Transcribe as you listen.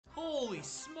Holy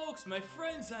smokes, my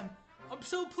friends, I'm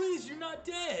so pleased you're not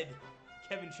dead.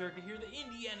 Kevin Shirka here, the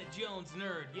Indiana Jones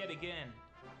nerd, yet again.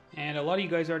 And a lot of you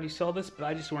guys already saw this, but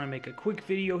I just want to make a quick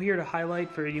video here to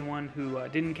highlight for anyone who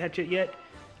didn't catch it yet.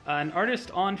 An artist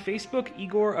on Facebook,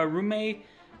 Igor Arume,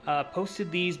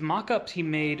 posted these mock-ups he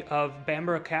made of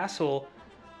Bamburgh Castle,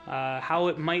 how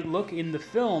it might look in the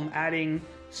film, adding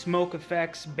smoke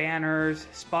effects, banners,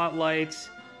 spotlights,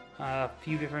 a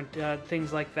few different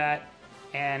things like that.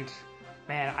 And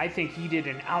man, I think he did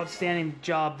an outstanding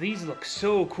job. These look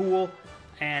so cool,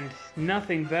 and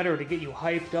nothing better to get you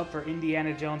hyped up for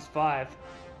Indiana Jones 5.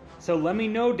 So let me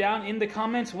know down in the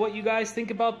comments what you guys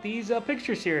think about these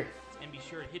pictures here. And be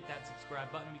sure to hit that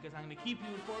subscribe button because I'm going to keep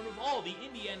you informed of all the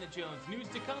Indiana Jones news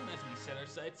to come as we set our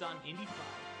sights on Indy 5.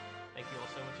 Thank you all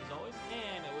so much as always,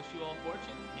 and I wish you all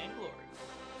fortune and glory.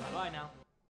 Bye-bye now.